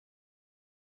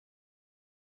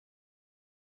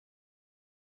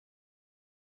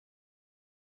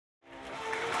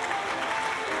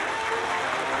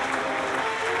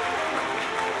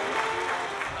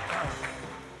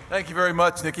thank you very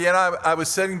much, Nikki. And I was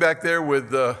sitting back there with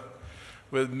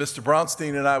Mr.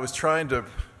 Bronstein, and I was trying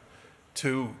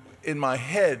to in my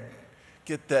head,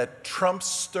 get that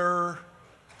Trumpster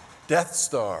Death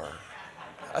Star.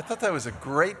 I thought that was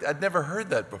I'd never heard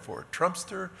that before,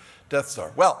 Trumpster Death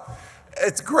Star. Well,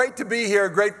 it's great to be here,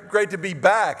 great to be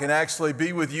back and actually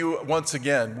be with you once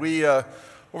again. We, over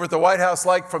at the White House,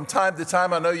 like from time to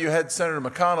time, I know you had Senator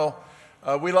McConnell,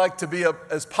 we like to be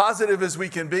as positive as we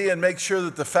can be and make sure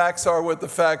that the facts are what the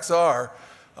facts are.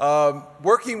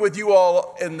 Working with you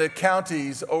all in the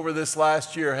counties over this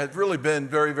last year has really been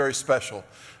very, very special.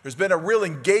 There's been a real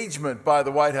engagement by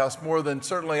the White House, more than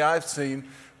certainly I've seen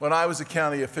when I was a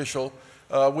county official,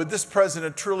 with this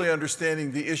president truly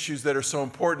understanding the issues that are so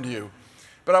important to you.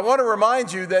 But I want to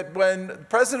remind you that when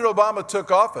President Obama took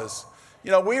office,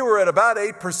 you know, we were at about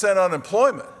 8%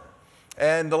 unemployment.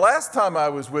 And the last time I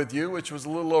was with you, which was a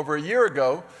little over a year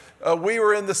ago, we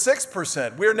were in the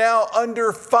 6%. We're now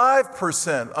under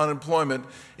 5% unemployment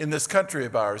in this country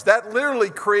of ours. That literally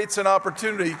creates an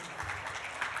opportunity.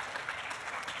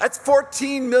 That's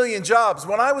 14 million jobs.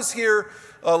 When I was here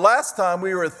last time,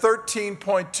 we were at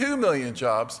 13.2 million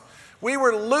jobs. We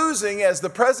were losing, as the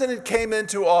president came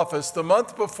into office the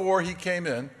month before he came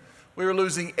in, we were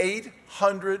losing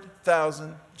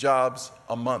 800,000 jobs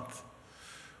a month.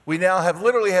 We now have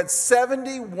literally had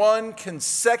 71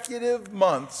 consecutive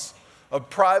months of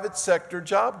private sector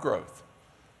job growth.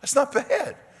 That's not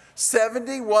bad.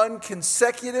 71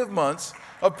 consecutive months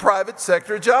of private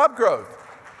sector job growth.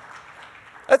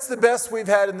 That's the best we've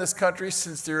had in this country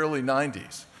since the early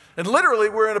 90s. And literally,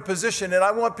 we're in a position, and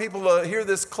I want people to hear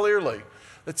this clearly,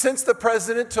 that since the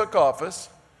president took office,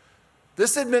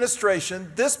 this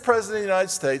administration, this president of the United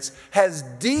States, has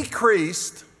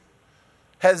decreased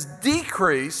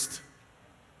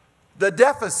the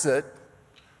deficit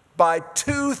by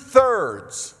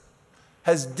 2/3,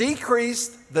 has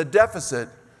decreased the deficit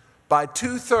by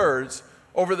 2/3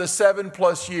 over the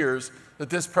 7+ years that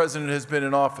this president has been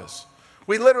in office.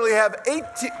 We literally have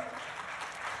 18,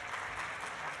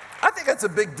 I think that's a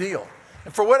big deal.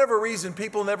 And for whatever reason,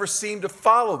 people never seem to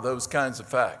follow those kinds of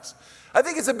facts. I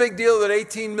think it's a big deal that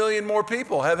 18 million more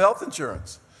people have health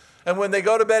insurance. And when they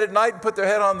go to bed at night and put their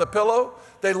head on the pillow,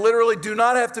 they literally do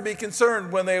not have to be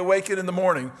concerned when they awaken in the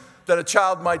morning that a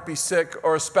child might be sick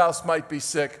or a spouse might be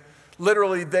sick.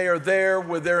 Literally, they are there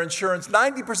with their insurance.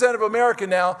 90% of America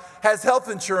now has health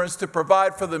insurance to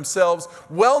provide for themselves,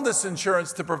 wellness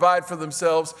insurance to provide for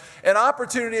themselves, an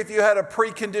opportunity if you had a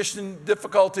precondition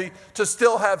difficulty to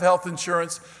still have health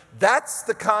insurance. That's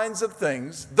the kinds of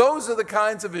things, those are the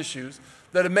kinds of issues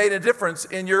that have made a difference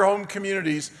in your home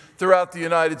communities throughout the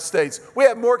United States. We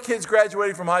have more kids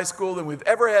graduating from high school than we've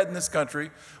ever had in this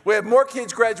country. We have more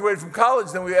kids graduating from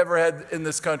college than we've ever had in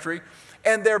this country.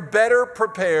 And they're better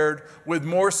prepared with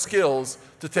more skills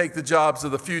to take the jobs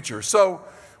of the future. So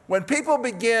when people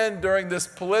begin during this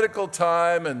political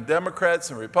time and Democrats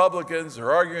and Republicans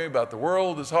are arguing about the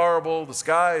world is horrible, the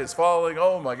sky is falling,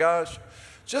 oh my gosh,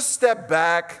 just step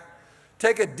back,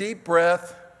 take a deep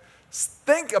breath,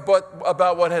 think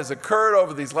about what has occurred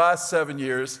over these last 7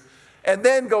 years, and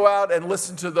then go out and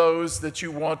listen to those that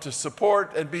you want to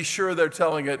support and be sure they're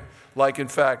telling it like in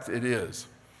fact it is.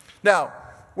 Now,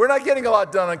 we're not getting a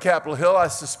lot done on Capitol Hill. I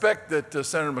suspect that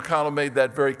Senator McConnell made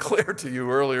that very clear to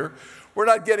you earlier. We're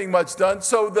not getting much done.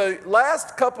 So the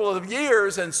last couple of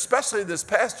years, and especially this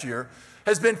past year,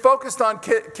 has been focused on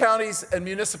counties and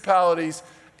municipalities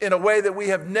in a way that we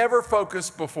have never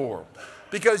focused before.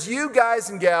 Because you guys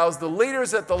and gals, the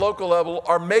leaders at the local level,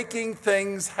 are making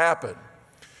things happen.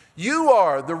 You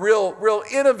are the real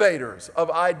innovators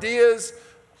of ideas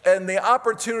and the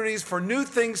opportunities for new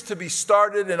things to be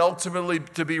started and ultimately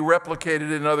to be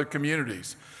replicated in other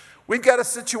communities. We've got a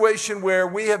situation where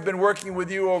we have been working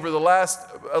with you over the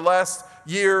last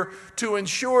year to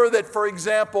ensure that, for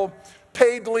example,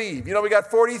 paid leave. You know, we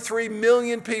got 43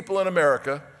 million people in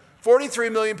America, 43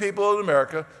 million people in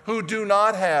America who do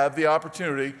not have the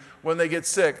opportunity when they get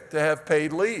sick to have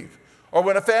paid leave, or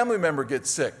when a family member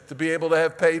gets sick to be able to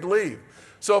have paid leave.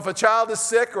 So if a child is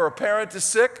sick or a parent is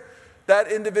sick,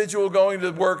 that individual going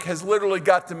to work has literally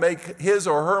got to make his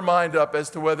or her mind up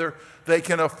as to whether they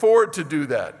can afford to do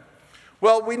that.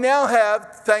 Well, we now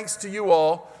have, thanks to you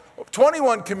all,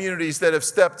 21 communities that have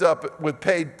stepped up with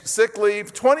paid sick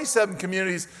leave, 27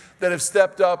 communities that have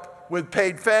stepped up with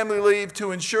paid family leave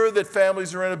to ensure that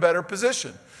families are in a better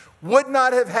position. Would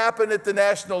not have happened at the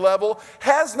national level,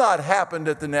 has not happened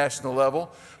at the national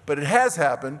level, but it has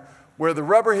happened where the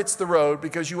rubber hits the road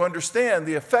because you understand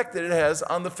the effect that it has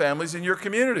on the families in your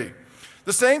community.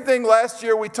 The same thing last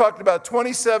year, we talked about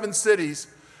 27 cities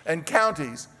and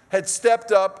counties had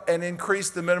stepped up and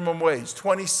increased the minimum wage,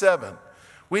 27.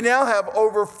 We now have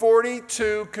over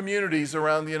 42 communities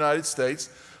around the United States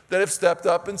that have stepped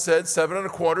up and said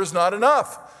 7.25 is not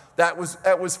enough. That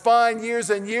was fine years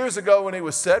and years ago when it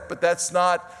was set, but that's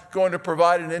not going to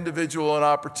provide an individual an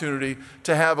opportunity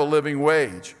to have a living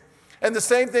wage. And the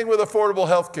same thing with affordable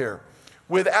health care.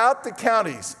 Without the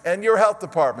counties and your health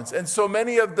departments and so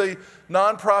many of the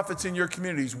nonprofits in your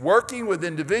communities working with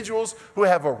individuals who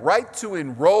have a right to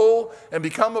enroll and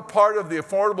become a part of the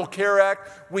Affordable Care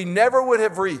Act, we never would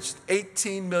have reached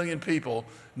 18 million people,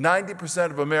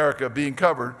 90% of America being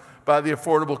covered by the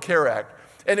Affordable Care Act.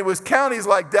 And it was counties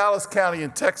like Dallas County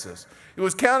in Texas. It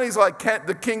was counties like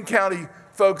the King County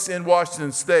folks in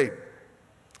Washington State.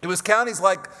 It was counties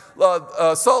like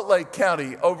Salt Lake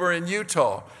County over in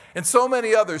Utah, and so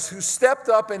many others who stepped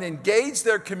up and engaged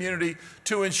their community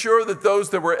to ensure that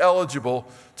those that were eligible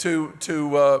to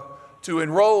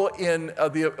enroll in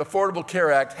the Affordable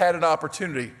Care Act had an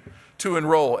opportunity to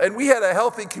enroll. And we had a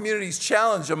Healthy Communities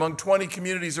Challenge among 20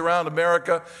 communities around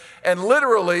America, and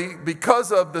literally,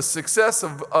 because of the success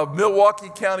of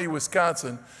Milwaukee County,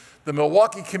 Wisconsin, the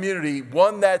Milwaukee community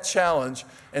won that challenge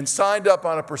and signed up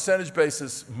on a percentage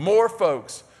basis more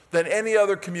folks than any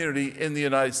other community in the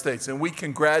United States. And we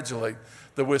congratulate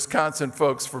the Wisconsin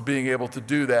folks for being able to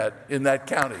do that in that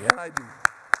county, and I do.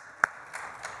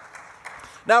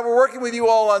 Now we're working with you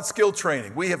all on skill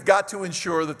training. We have got to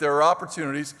ensure that there are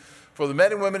opportunities for the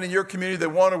men and women in your community that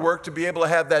want to work to be able to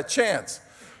have that chance.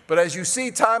 But as you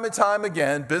see time and time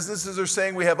again, businesses are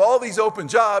saying we have all these open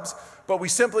jobs, but we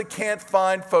simply can't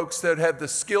find folks that have the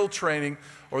skill training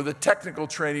or the technical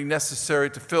training necessary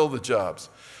to fill the jobs.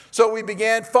 So we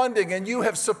began funding, and you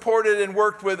have supported and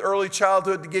worked with early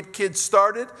childhood to get kids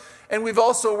started. And we've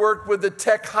also worked with the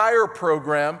Tech Hire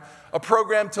program, a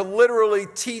program to literally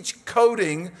teach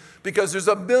coding, because there's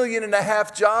 1.5 million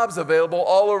jobs available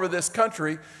all over this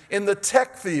country in the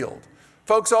tech field.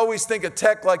 Folks always think of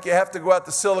tech like you have to go out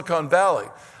to Silicon Valley.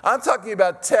 I'm talking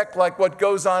about tech like what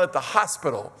goes on at the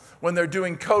hospital when they're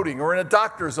doing coding, or in a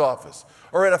doctor's office,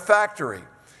 or at a factory.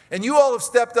 And you all have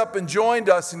stepped up and joined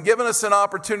us and given us an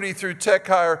opportunity through Tech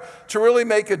Hire to really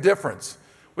make a difference.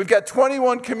 We've got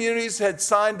 21 communities had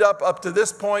signed up to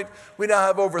this point. We now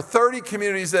have over 30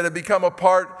 communities that have become a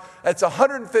part. That's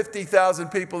 150,000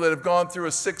 people that have gone through a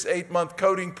 6-8-month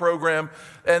coding program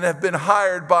and have been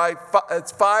hired by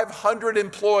 500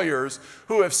 employers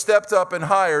who have stepped up and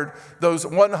hired those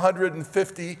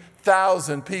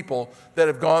 150,000 people that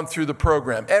have gone through the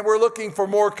program. And we're looking for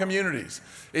more communities.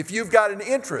 If you've got an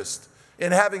interest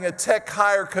in having a Tech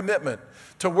Hire commitment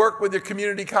to work with your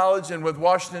community college and with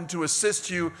Washington to assist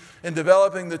you in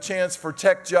developing the chance for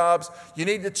tech jobs, you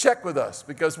need to check with us,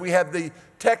 because we have the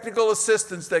technical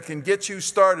assistance that can get you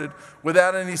started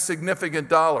without any significant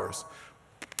dollars.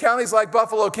 Counties like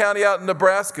Buffalo County out in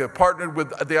Nebraska partnered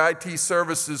with the IT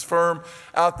services firm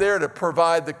out there to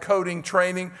provide the coding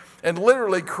training and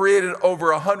literally created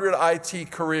over 100 IT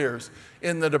careers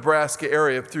in the Nebraska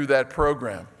area through that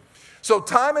program. So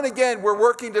time and again, we're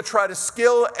working to try to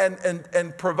skill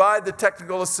and provide the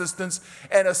technical assistance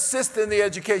and assist in the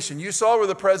education. You saw where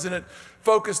the president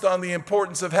focused on the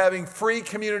importance of having free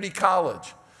community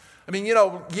college. I mean, you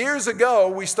know, years ago,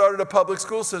 we started a public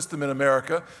school system in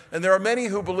America, and there are many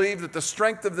who believe that the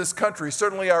strength of this country,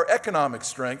 certainly our economic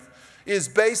strength, is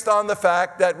based on the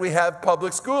fact that we have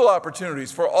public school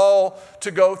opportunities for all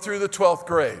to go through the 12th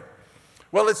grade.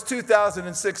 Well, it's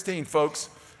 2016,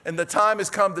 folks. And the time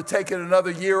has come to take it another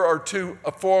year or two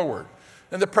forward.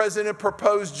 And the president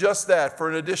proposed just that for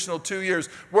an additional 2 years,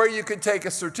 where you could take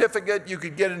a certificate, you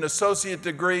could get an associate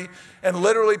degree, and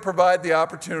literally provide the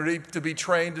opportunity to be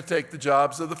trained to take the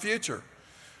jobs of the future.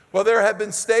 Well, there have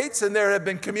been states and there have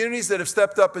been communities that have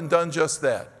stepped up and done just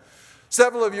that.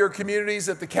 Several of your communities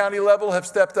at the county level have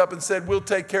stepped up and said, we'll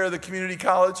take care of the community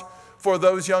college for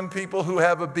those young people who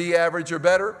have a B average or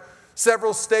better.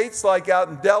 Several states, like out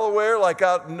in Delaware, like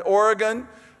out in Oregon,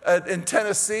 in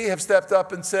Tennessee, have stepped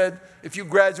up and said, if you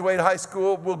graduate high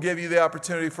school, we'll give you the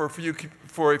opportunity for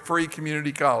a free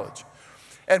community college.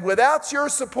 And without your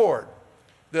support,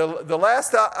 the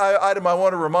last item I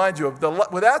want to remind you of,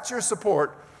 without your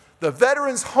support, the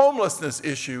veterans' homelessness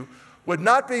issue would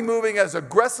not be moving as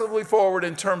aggressively forward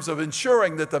in terms of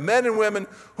ensuring that the men and women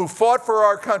who fought for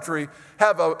our country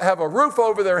have a roof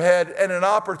over their head and an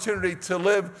opportunity to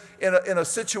live in a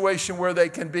situation where they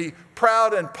can be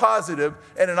proud and positive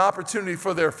and an opportunity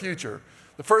for their future.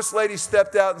 The First Lady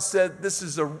stepped out and said, this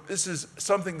is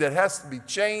something that has to be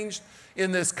changed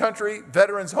in this country,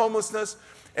 veterans homelessness.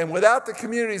 And without the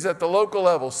communities at the local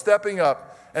level stepping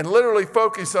up and literally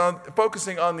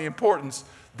focusing on the importance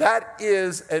That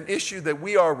is an issue that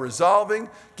we are resolving,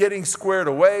 getting squared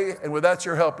away, and without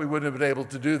your help, we wouldn't have been able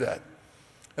to do that.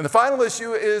 And the final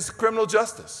issue is criminal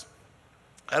justice.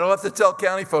 I don't have to tell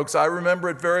county folks, I remember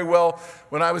it very well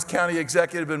when I was county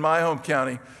executive in my home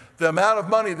county, the amount of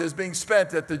money that's being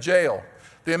spent at the jail,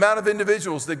 the amount of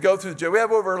individuals that go through the jail. We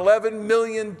have over 11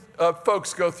 million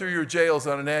folks go through your jails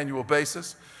on an annual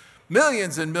basis.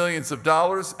 Millions and millions of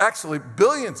dollars, actually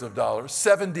billions of dollars,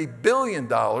 $70 billion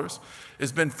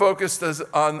has been focused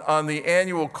on the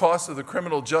annual cost of the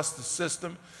criminal justice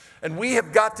system. And we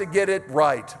have got to get it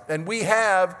right. And we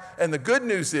have, and the good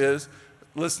news is,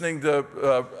 listening to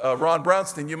Ron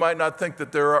Brownstein, you might not think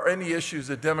that there are any issues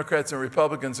that Democrats and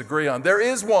Republicans agree on. There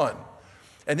is one,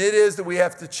 and it is that we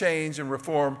have to change and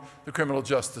reform the criminal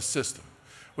justice system.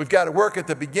 We've got to work at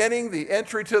the beginning, the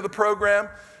entry to the program,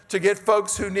 to get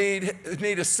folks who need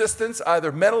assistance,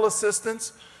 either mental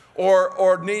assistance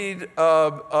or need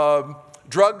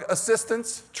drug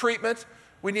assistance, treatment.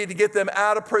 We need to get them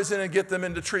out of prison and get them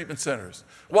into treatment centers.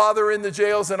 While they're in the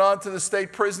jails and onto the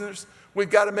state prisoners,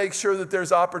 we've got to make sure that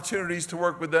there's opportunities to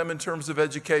work with them in terms of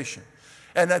education.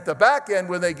 And at the back end,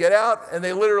 when they get out and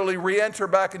they literally re-enter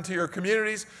back into your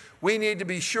communities, we need to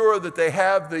be sure that they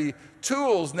have the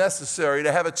tools necessary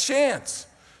to have a chance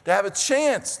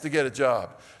to get a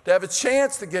job, to have a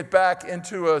chance to get back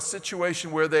into a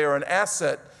situation where they are an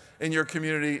asset in your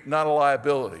community, not a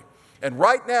liability. And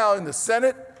right now in the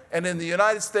Senate and in the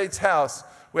United States House,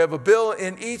 we have a bill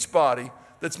in each body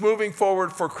that's moving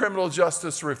forward for criminal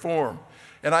justice reform.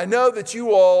 And I know that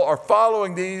you all are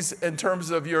following these in terms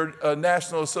of your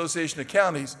National Association of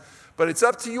Counties, but it's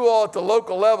up to you all at the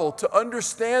local level to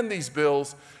understand these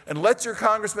bills and let your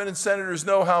congressmen and senators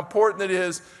know how important it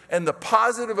is and the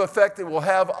positive effect it will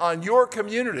have on your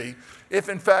community if,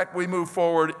 in fact, we move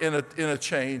forward in a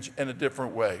change in a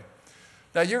different way.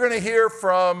 Now, you're going to hear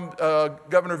from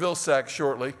Governor Vilsack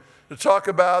shortly to talk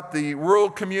about the rural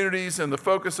communities and the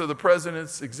focus of the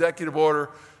president's executive order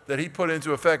that he put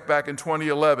into effect back in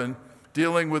 2011,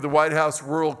 dealing with the White House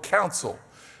Rural Council,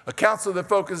 a council that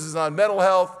focuses on mental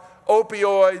health,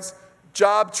 opioids,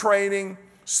 job training,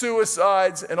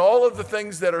 suicides, and all of the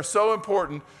things that are so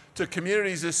important to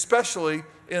communities, especially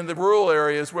in the rural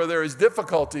areas where there is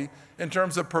difficulty in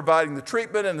terms of providing the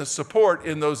treatment and the support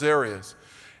in those areas.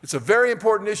 It's a very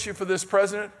important issue for this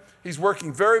president. He's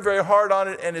working very, very hard on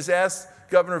it and has asked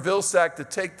Governor Vilsack to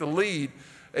take the lead,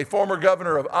 a former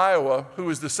governor of Iowa, who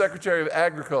is the Secretary of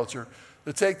Agriculture,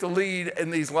 to take the lead in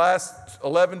these last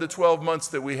 11 to 12 months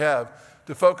that we have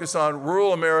to focus on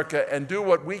rural America and do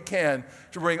what we can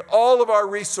to bring all of our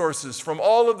resources from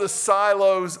all of the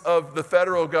silos of the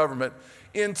federal government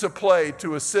into play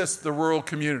to assist the rural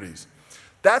communities.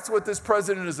 That's what this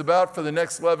president is about for the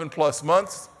next 11 plus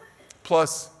months,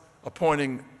 plus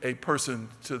appointing a person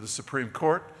to the Supreme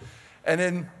Court. And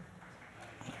in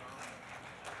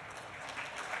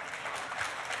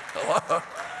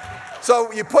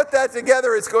so you put that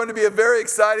together, it's going to be a very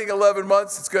exciting 11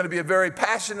 months. It's going to be a very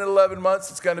passionate 11 months.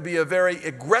 It's going to be a very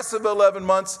aggressive 11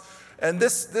 months. And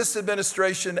this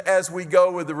administration, as we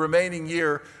go with the remaining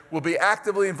year, will be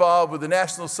actively involved with the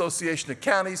National Association of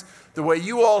Counties. The way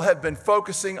you all have been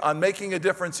focusing on making a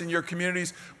difference in your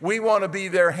communities, we want to be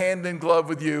there hand in glove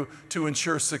with you to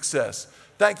ensure success.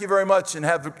 Thank you very much and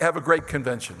have a great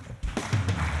convention.